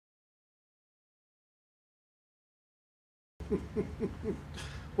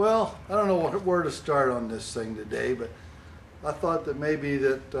Well, I don't know where to start on this thing today, but I thought that maybe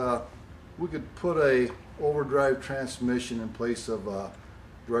that we could put a overdrive transmission in place of a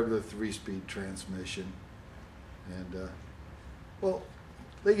regular 3-speed transmission. And well,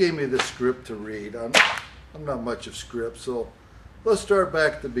 they gave me the script to read. I'm not much of script, so let's start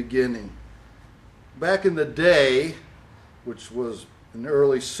back at the beginning. Back in the day, which was in the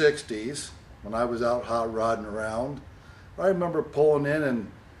early 60s, when I was out hot rodding around, I remember pulling in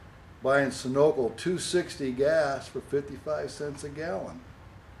and buying Sunoco 260 gas for 55 cents a gallon.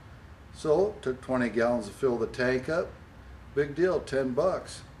 So it took 20 gallons to fill the tank up. Big deal, 10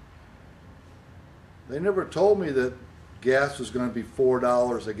 bucks. They never told me that gas was going to be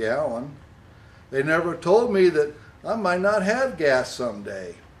 $4 a gallon. They never told me that I might not have gas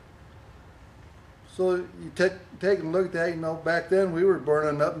someday. So you take a look at that, you know, back then we were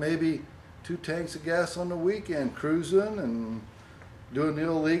burning up maybe 2 tanks of gas on the weekend, cruising and doing the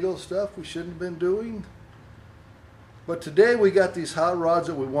illegal stuff we shouldn't have been doing. But today we got these hot rods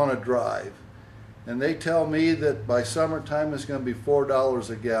that we want to drive. And they tell me that by summertime it's going to be $4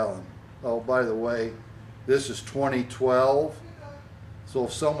 a gallon. Oh, by the way, this is 2012. So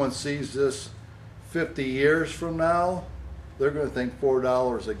if someone sees this 50 years from now, they're going to think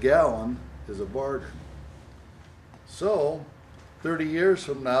 $4 a gallon is a bargain. So 30 years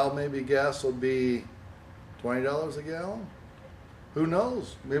from now, maybe gas will be $20 a gallon. Who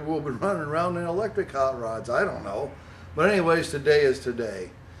knows? Maybe we'll be running around in electric hot rods. I don't know. But anyways, today is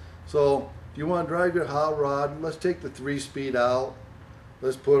today. So if you want to drive your hot rod, let's take the 3-speed out.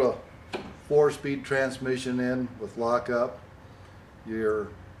 Let's put a 4-speed transmission in with lockup. You're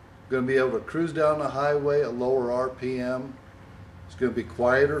going to be able to cruise down the highway at lower RPM. It's going to be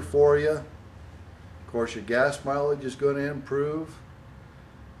quieter for you. Of course, your gas mileage is going to improve.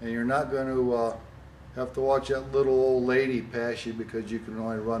 And you're not going to have to watch that little old lady pass you because you can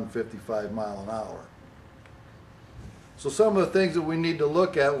only run 55 miles an hour. So some of the things that we need to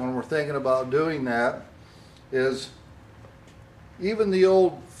look at when we're thinking about doing that is even the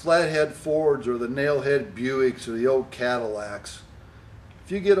old flathead Fords or the nailhead Buicks or the old Cadillacs.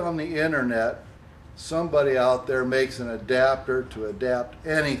 If you get on the internet, somebody out there makes an adapter to adapt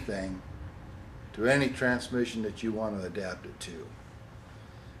anything to any transmission that you want to adapt it to.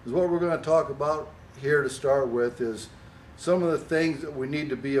 Because what we're going to talk about here to start with is some of the things that we need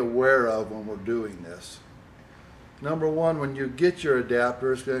to be aware of when we're doing this. Number one, when you get your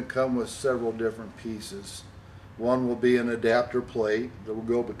adapter, it's going to come with several different pieces. One will be an adapter plate that will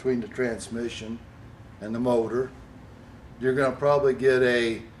go between the transmission and the motor. You're going to probably get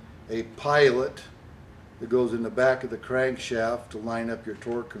a pilot that goes in the back of the crankshaft to line up your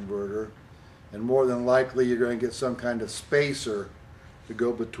torque converter. And more than likely, you're going to get some kind of spacer to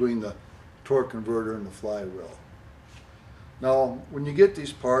go between the torque converter and the flywheel. Now, when you get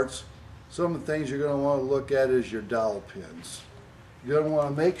these parts, some of the things you're going to want to look at is your dowel pins. You're going to want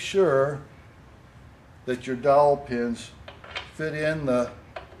to make sure that your dowel pins fit in the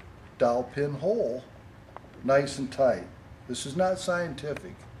dowel pin hole nice and tight. This is not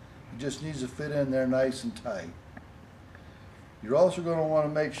scientific. It just needs to fit in there nice and tight. You're also going to want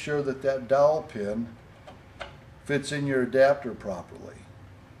to make sure that that dowel pin fits in your adapter properly.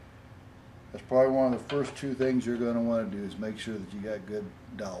 That's probably one of the first 2 things you're going to want to do is make sure that you got good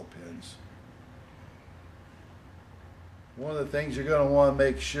dowel pins. One of the things you're going to want to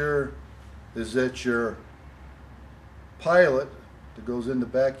make sure is that your pilot that goes in the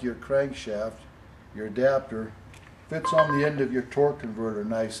back of your crankshaft, your adapter, fits on the end of your torque converter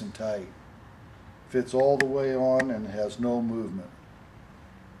nice and tight. Fits all the way on and has no movement.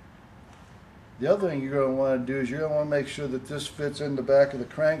 The other thing you're going to want to do is you're going to want to make sure that this fits in the back of the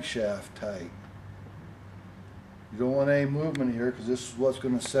crankshaft tight. You don't want any movement here because this is what's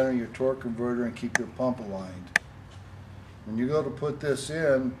going to center your torque converter and keep your pump aligned. When you go to put this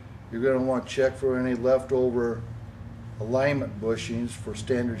in, you're going to want to check for any leftover alignment bushings for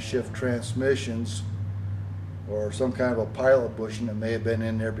standard shift transmissions or some kind of a pilot bushing that may have been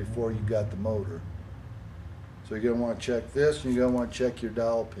in there before you got the motor. So you're going to want to check this and you're going to want to check your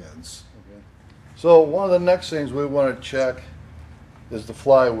dowel pins. Okay. So one of the next things we want to check is the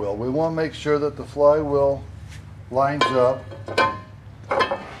flywheel. We want to make sure that the flywheel lines up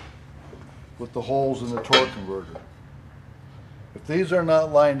with the holes in the torque converter. If these are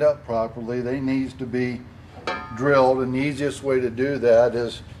not lined up properly, they need to be drilled, and the easiest way to do that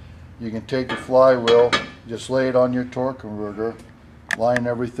is you can take the flywheel, just lay it on your torque converter, line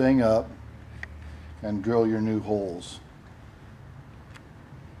everything up, and drill your new holes.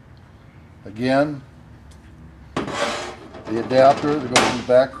 Again, the adapter that goes in the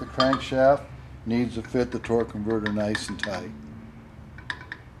back of the crankshaft needs to fit the torque converter nice and tight.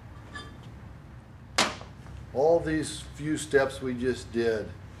 All these few steps we just did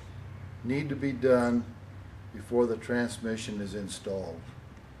need to be done before the transmission is installed.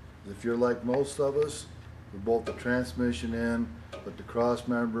 If you're like most of us, we bolt the transmission in, put the cross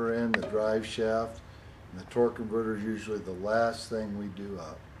member in, the drive shaft, and the torque converter is usually the last thing we do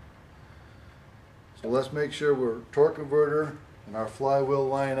up. So let's make sure our torque converter and our flywheel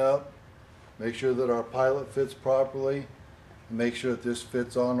line up, make sure that our pilot fits properly, and make sure that this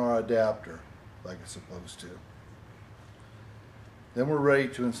fits on our adapter like it's supposed to. Then we're ready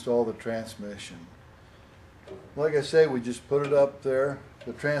to install the transmission. Like I say, we just put it up there.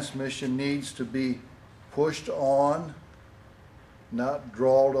 The transmission needs to be pushed on, not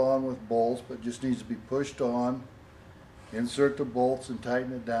drawled on with bolts, but just needs to be pushed on. Insert the bolts and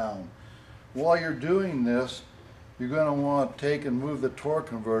tighten it down. While you're doing this, you're going to want to take and move the torque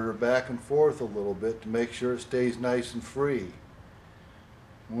converter back and forth a little bit to make sure it stays nice and free.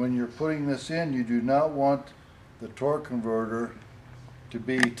 When you're putting this in, you do not want the torque converter to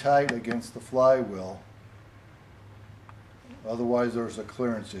be tight against the flywheel. Otherwise there's a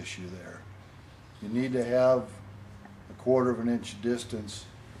clearance issue there. You need to have 1/4 inch distance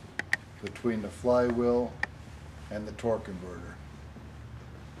between the flywheel and the torque converter.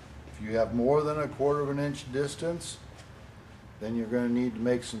 If you have more than 1/4 inch distance, then you're going to need to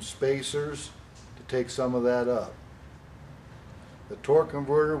make some spacers to take some of that up. The torque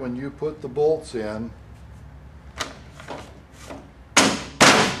converter, when you put the bolts in,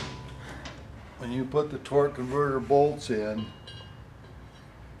 when you put the torque converter bolts in,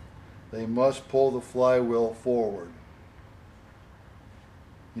 they must pull the flywheel forward.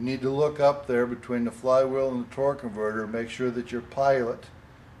 You need to look up there between the flywheel and the torque converter and make sure that your pilot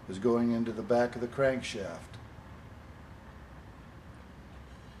is going into the back of the crankshaft.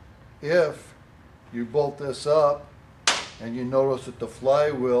 If you bolt this up and you notice that the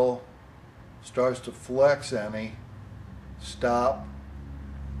flywheel starts to flex any, stop,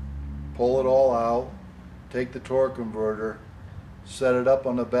 pull it all out, take the torque converter, set it up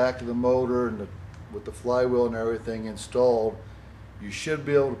on the back of the motor and with the flywheel and everything installed. You should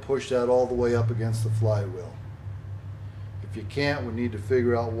be able to push that all the way up against the flywheel. If you can't, we need to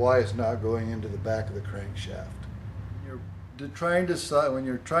figure out why it's not going into the back of the crankshaft. When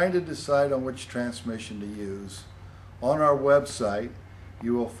you're trying to decide on which transmission to use, on our website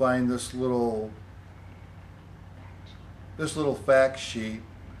you will find this little fact sheet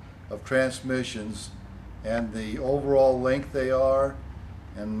of transmissions and the overall length they are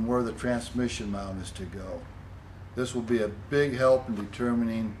and where the transmission mount is to go. This will be a big help in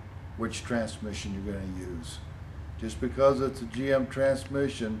determining which transmission you're going to use. Just because it's a GM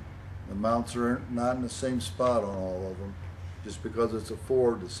transmission, the mounts are not in the same spot on all of them. Just because it's a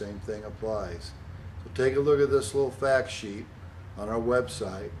Ford, the same thing applies. So take a look at this little fact sheet on our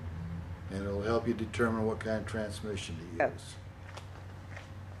website and it'll help you determine what kind of transmission to use.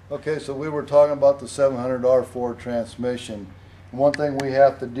 Okay, so we were talking about the 700R Ford transmission. One thing we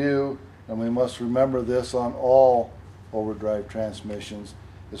have to do, and we must remember this on all overdrive transmissions,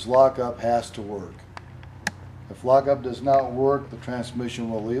 is lockup has to work. If lockup does not work, the transmission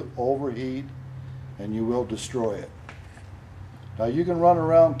will overheat and you will destroy it. Now you can run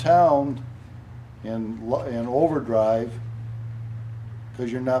around town in overdrive because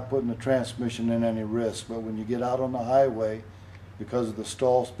you're not putting the transmission in any risk, but when you get out on the highway, because of the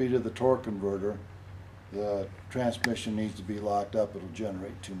stall speed of the torque converter, the transmission needs to be locked up. It'll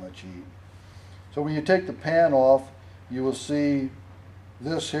generate too much heat. So when you take the pan off, you will see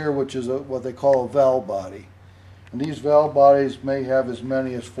this here, which is what they call a valve body. And these valve bodies may have as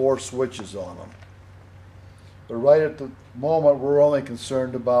many as 4 switches on them. But right at the moment, we're only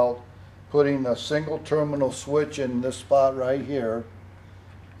concerned about putting a single terminal switch in this spot right here.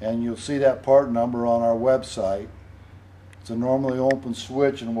 And you'll see that part number on our website. It's a normally open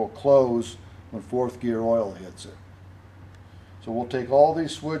switch and will close when 4th gear oil hits it. So we'll take all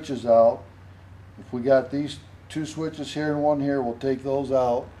these switches out. If we got these 2 switches here and 1 here, we'll take those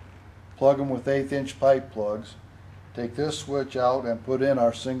out, plug them with 1/8 inch pipe plugs, take this switch out and put in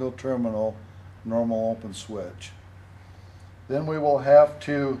our single terminal normal open switch. Then we will have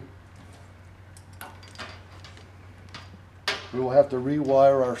to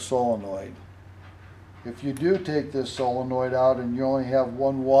rewire our solenoid. If you do take this solenoid out and you only have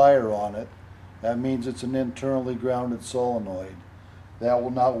 1 wire on it, that means it's an internally grounded solenoid. That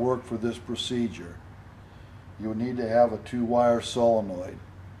will not work for this procedure. You'll need to have a 2-wire solenoid.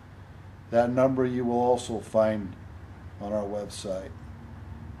 That number you will also find on our website.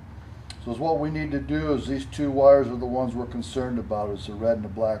 So what we need to do is these 2 wires are the ones we're concerned about, is the red and the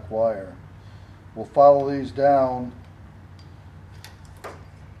black wire. we'll follow these down to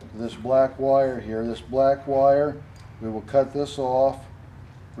this black wire here. This black wire, we will cut this off,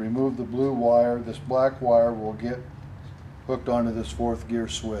 remove the blue wire. This black wire will get hooked onto this 4th gear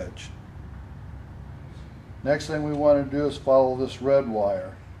switch. Next thing we want to do is follow this red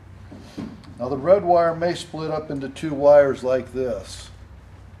wire. Now the red wire may split up into 2 wires like this.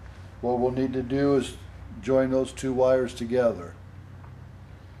 What we'll need to do is join those 2 wires together.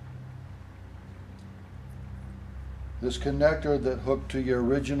 This connector that hooked to your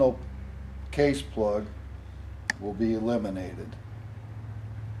original case plug will be eliminated.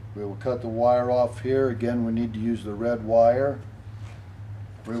 We will cut the wire off here. Again, we need to use the red wire.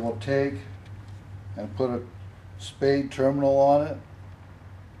 We will take and put a spade terminal on it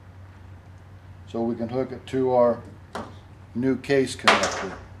so we can hook it to our new case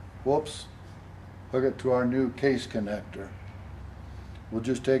connector. Whoops. Hook it to our new case connector. We'll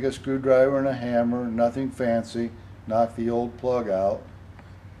just take a screwdriver and a hammer, nothing fancy, knock the old plug out,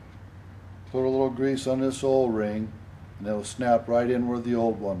 put a little grease on this O-ring, and it'll snap right in where the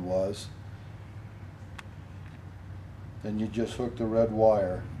old one was. Then you just hook the red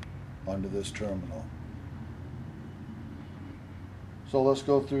wire onto this terminal. So let's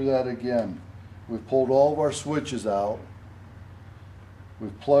go through that again. We've pulled all of our switches out.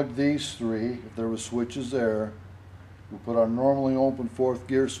 We've plugged these 3, if there were switches there. We put our normally open 4th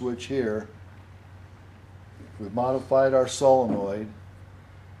gear switch here. We've modified our solenoid.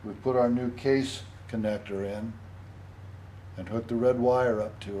 We've put our new case connector in and hooked the red wire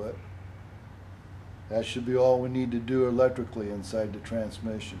up to it. That should be all we need to do electrically inside the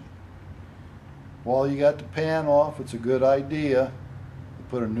transmission. While you got the pan off, it's a good idea to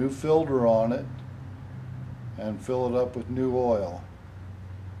put a new filter on it and fill it up with new oil.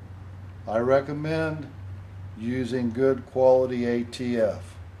 I recommend using good quality ATF.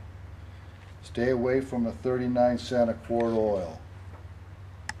 Stay away from a 39-cent a quart oil.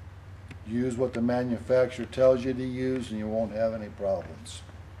 Use what the manufacturer tells you to use and you won't have any problems.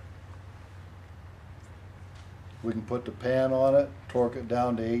 We can put the pan on it, torque it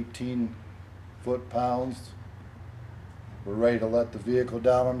down to 18 foot-pounds. We're ready to let the vehicle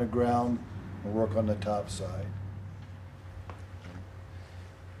down on the ground and work on the top side.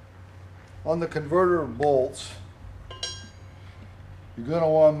 On the converter bolts, you're going to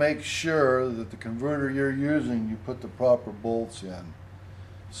want to make sure that the converter you're using, you put the proper bolts in.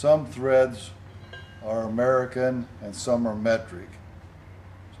 Some threads are American and some are metric.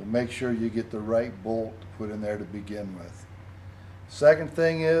 So make sure you get the right bolt to put in there to begin with. Second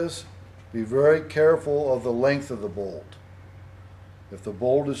thing is, be very careful of the length of the bolt. If the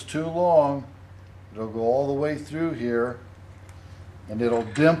bolt is too long, it'll go all the way through here and it'll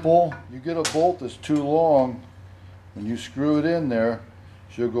dimple. You get a bolt that's too long, when you screw it in there,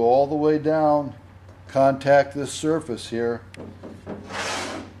 she'll go all the way down, contact this surface here.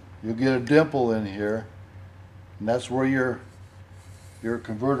 You'll get a dimple in here, and that's where your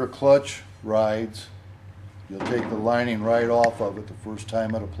converter clutch rides. You'll take the lining right off of it the first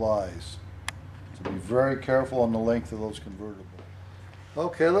time it applies. So be very careful on the length of those converter bolts.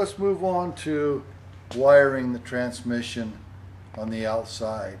 Okay, let's move on to wiring the transmission on the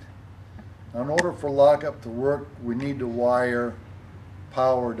outside. Now, in order for lockup to work, we need to wire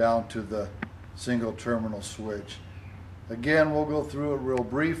power down to the single terminal switch. Again, we'll go through it real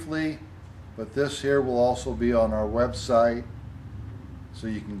briefly, but this here will also be on our website, so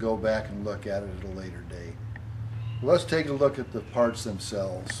you can go back and look at it at a later date. Let's take a look at the parts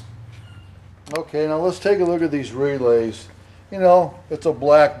themselves. Okay, now let's take a look at these relays. You know, it's a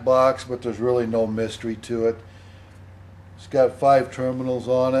black box, but there's really no mystery to it. It's got 5 terminals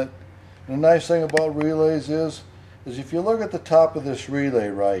on it. And the nice thing about relays is if you look at the top of this relay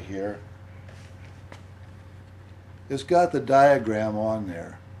right here, it's got the diagram on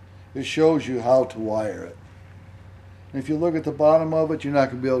there. It shows you how to wire it. And if you look at the bottom of it, you're not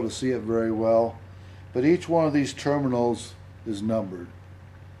going to be able to see it very well. But each one of these terminals is numbered.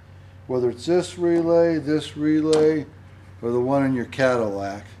 Whether it's this relay, or the one in your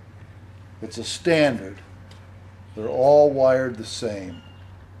Cadillac, it's a standard. They're all wired the same.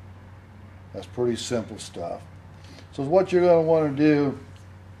 That's pretty simple stuff. So what you're going to want to do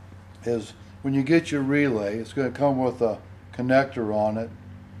is, when you get your relay, it's going to come with a connector on it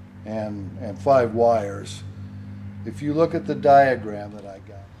and 5 wires. If you look at the diagram that I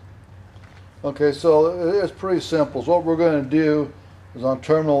got. Okay, so it's pretty simple. So what we're going to do is, on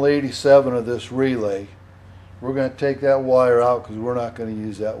terminal 87 of this relay, we're going to take that wire out because we're not going to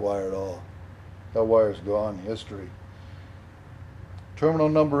use that wire at all. That wire is gone, history. Terminal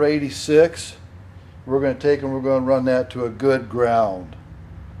number 86, we're going to take and we're going to run that to a good ground.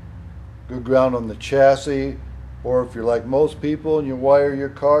 good ground on the chassis, or if you're like most people and you wire your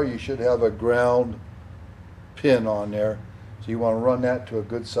car, you should have a ground pin on there. So you want to run that to a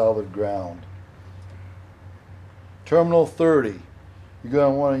good solid ground. Terminal 30, you're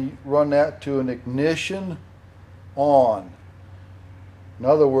going to want to run that to an ignition on. In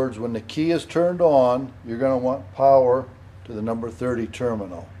other words, when the key is turned on, you're going to want power to the number 30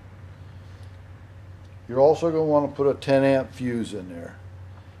 terminal. You're also going to want to put a 10 amp fuse in there.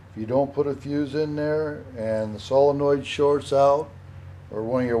 If you don't put a fuse in there and the solenoid shorts out or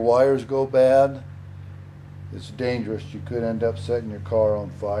one of your wires go bad, it's dangerous. You could end up setting your car on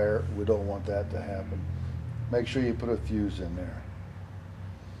fire. We don't want that to happen. Make sure you put a fuse in there.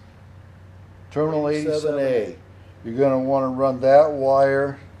 Terminal 87A, you're going to want to run that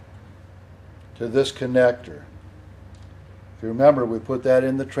wire to this connector. If you remember, we put that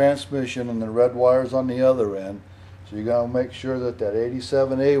in the transmission and the red wire's on the other end. So you're going to make sure that that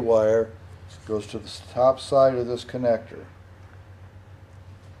 87A wire goes to the top side of this connector.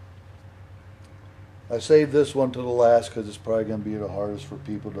 I saved this one to the last because it's probably going to be the hardest for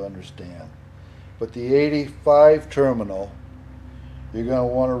people to understand. But the 85 terminal, you're going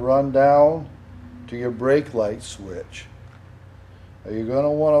to want to run down to your brake light switch. Now you're going to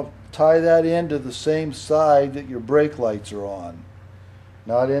want to tie that into the same side that your brake lights are on.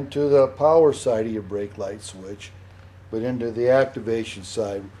 Not into the power side of your brake light switch, but into the activation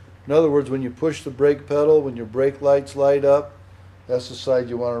side. In other words, when you push the brake pedal, when your brake lights light up, that's the side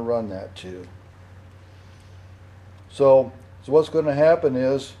you want to run that to. So what's going to happen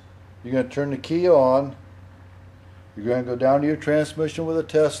is you're going to turn the key on. You're going to go down to your transmission with a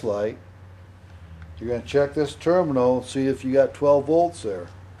test light. You're going to check this terminal and see if you got 12 volts there.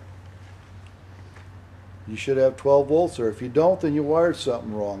 You should have 12 volts there. If you don't, then you wired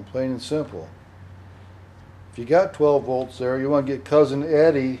something wrong, plain and simple. If you got 12 volts there, you want to get Cousin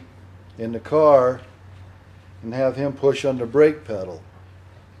Eddie in the car and have him push on the brake pedal.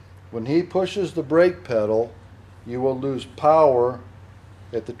 When he pushes the brake pedal, you will lose power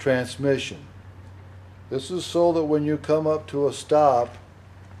at the transmission. This is so that when you come up to a stop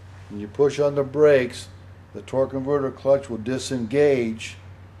and you push on the brakes, the torque converter clutch will disengage,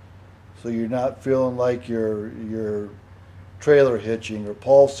 so you're not feeling like you're trailer hitching or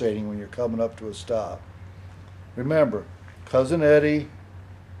pulsating when you're coming up to a stop. Remember, Cousin Eddie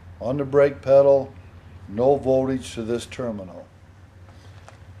on the brake pedal, no voltage to this terminal.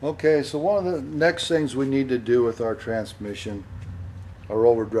 Okay, so one of the next things we need to do with our transmission, our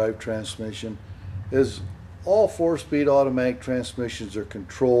overdrive transmission, is all 4-speed automatic transmissions are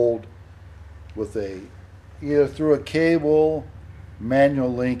controlled with either through a cable,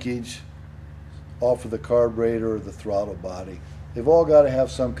 manual linkage off of the carburetor or the throttle body. They've all got to have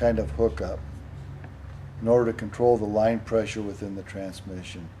some kind of hookup in order to control the line pressure within the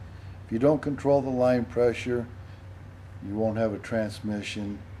transmission. If you don't control the line pressure, you won't have a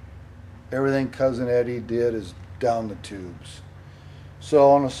transmission. Everything Cousin Eddie did is down the tubes.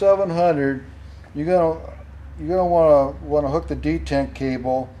 So on a 700, you're gonna want to hook the detent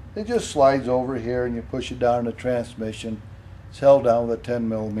cable. It just slides over here and you push it down in the transmission. It's held down with a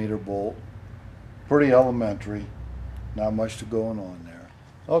 10mm bolt. Pretty elementary, not much to going on there.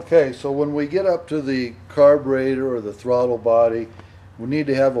 Okay, so when we get up to the carburetor or the throttle body, we need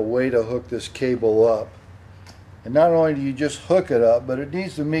to have a way to hook this cable up. And not only do you just hook it up, but it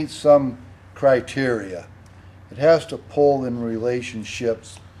needs to meet some criteria. It has to pull in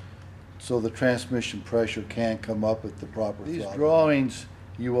relationships so the transmission pressure can come up at the proper throttle. These drawings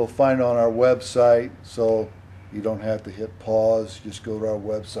you will find on our website, so you don't have to hit pause. Just go to our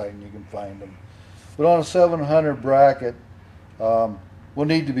website and you can find them. But on a 700 bracket, will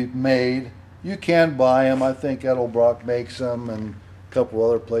need to be made. You can buy them. I think Edelbrock makes them and a couple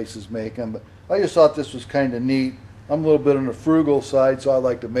other places make them. But I just thought this was kind of neat. I'm a little bit on the frugal side, so I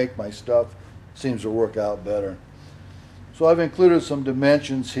like to make my stuff. Seems to work out better. So I've included some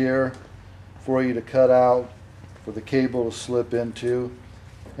dimensions here for you to cut out for the cable to slip into.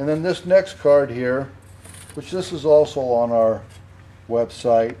 And then this next card here, which this is also on our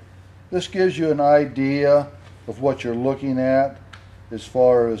website, this gives you an idea of what you're looking at as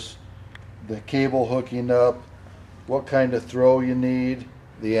far as the cable hooking up, what kind of throw you need,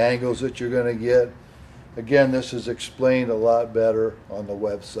 the angles that you're going to get. Again, this is explained a lot better on the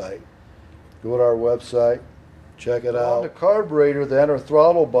website. Go to our website, check it out. On the carburetor then, or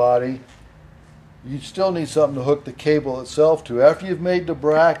throttle body, you still need something to hook the cable itself to. After you've made the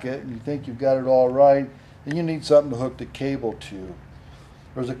bracket and you think you've got it all right, then you need something to hook the cable to.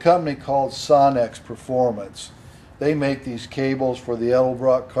 There's a company called Sonex Performance. They make these cables for the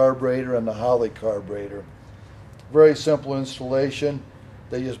Edelbrock carburetor and the Holly carburetor. Very simple installation.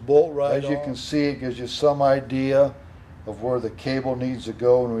 They just bolt right As you on. can see, it gives you some idea of where the cable needs to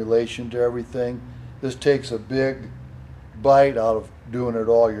go in relation to everything. This takes a big bite out of doing it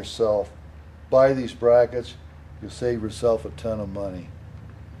all yourself. Buy these brackets, you'll save yourself a ton of money.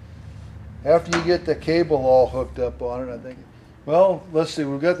 After you get the cable all hooked up on it, I think, well, let's see,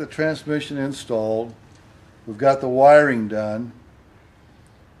 we've got the transmission installed, we've got the wiring done,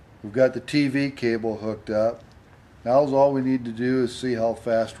 we've got the TV cable hooked up. Now all we need to do is see how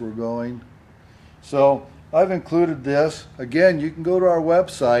fast we're going. So I've included this. Again, you can go to our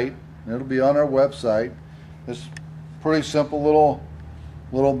website, and it'll be on our website. It's pretty simple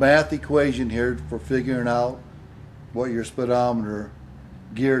little math equation here for figuring out what your speedometer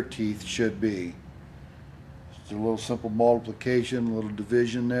gear teeth should be. It's a little simple multiplication, a little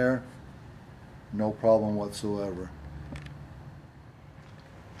division there. No problem whatsoever.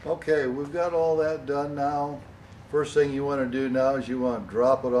 Okay, we've got all that done now. First thing you want to do now is you want to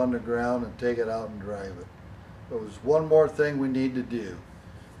drop it on the ground and take it out and drive it. There's one more thing we need to do.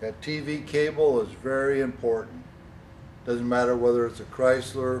 That TV cable is very important. Doesn't matter whether it's a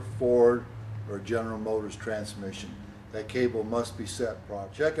Chrysler, Ford, or General Motors transmission. That cable must be set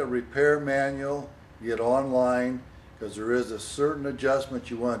properly. Check a repair manual, get online, because there is a certain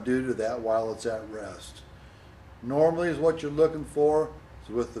adjustment you want to do to that while it's at rest. Normally is what you're looking for is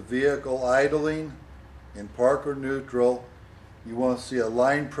with the vehicle idling in park or neutral, you want to see a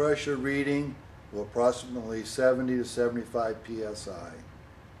line pressure reading of approximately 70 to 75 psi.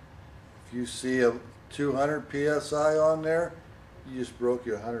 If you see a 200 psi on there, you just broke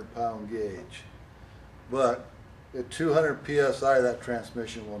your 100-pound gauge. But at 200 psi, that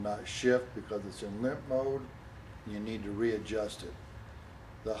transmission will not shift because it's in limp mode. You need to readjust it.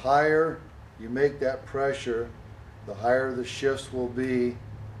 The higher you make that pressure, the higher the shifts will be.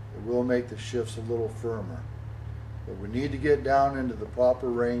 It will make the shifts a little firmer. But we need to get down into the proper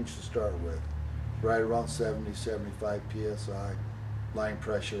range to start with. Right around 70, 75 psi, line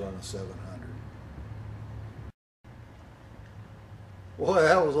pressure on a 700. Boy,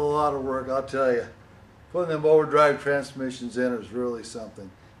 that was a lot of work, I'll tell you. Putting them overdrive transmissions in is really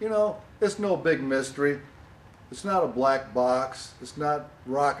something. You know, it's no big mystery. It's not a black box. It's not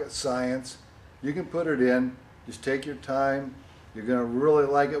rocket science. You can put it in. Just take your time. You're going to really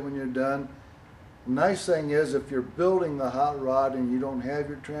like it when you're done. The nice thing is if you're building the hot rod and you don't have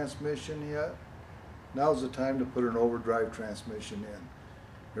your transmission yet, now's the time to put an overdrive transmission in.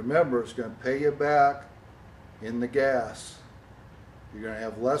 Remember, it's going to pay you back in the gas. You're going to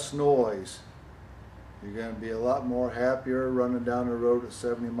have less noise. You're going to be a lot more happier running down the road at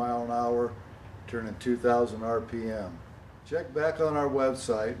 70 miles an hour, turning 2,000 RPM. Check back on our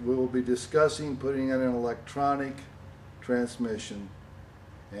website. We will be discussing putting in an electronic transmission,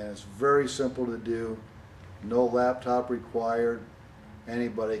 and it's very simple to do. No laptop required.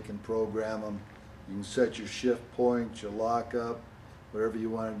 Anybody can program them. You can set your shift points, your lockup, whatever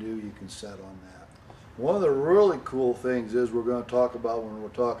you want to do, you can set on that. One of the really cool things is we're going to talk about when we're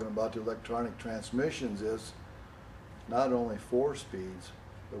talking about the electronic transmissions is not only 4 speeds,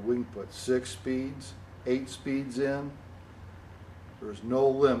 but we can put 6 speeds, 8 speeds in. There's no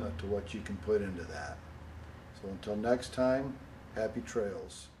limit to what you can put into that. So until next time, happy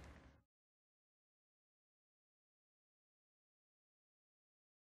trails.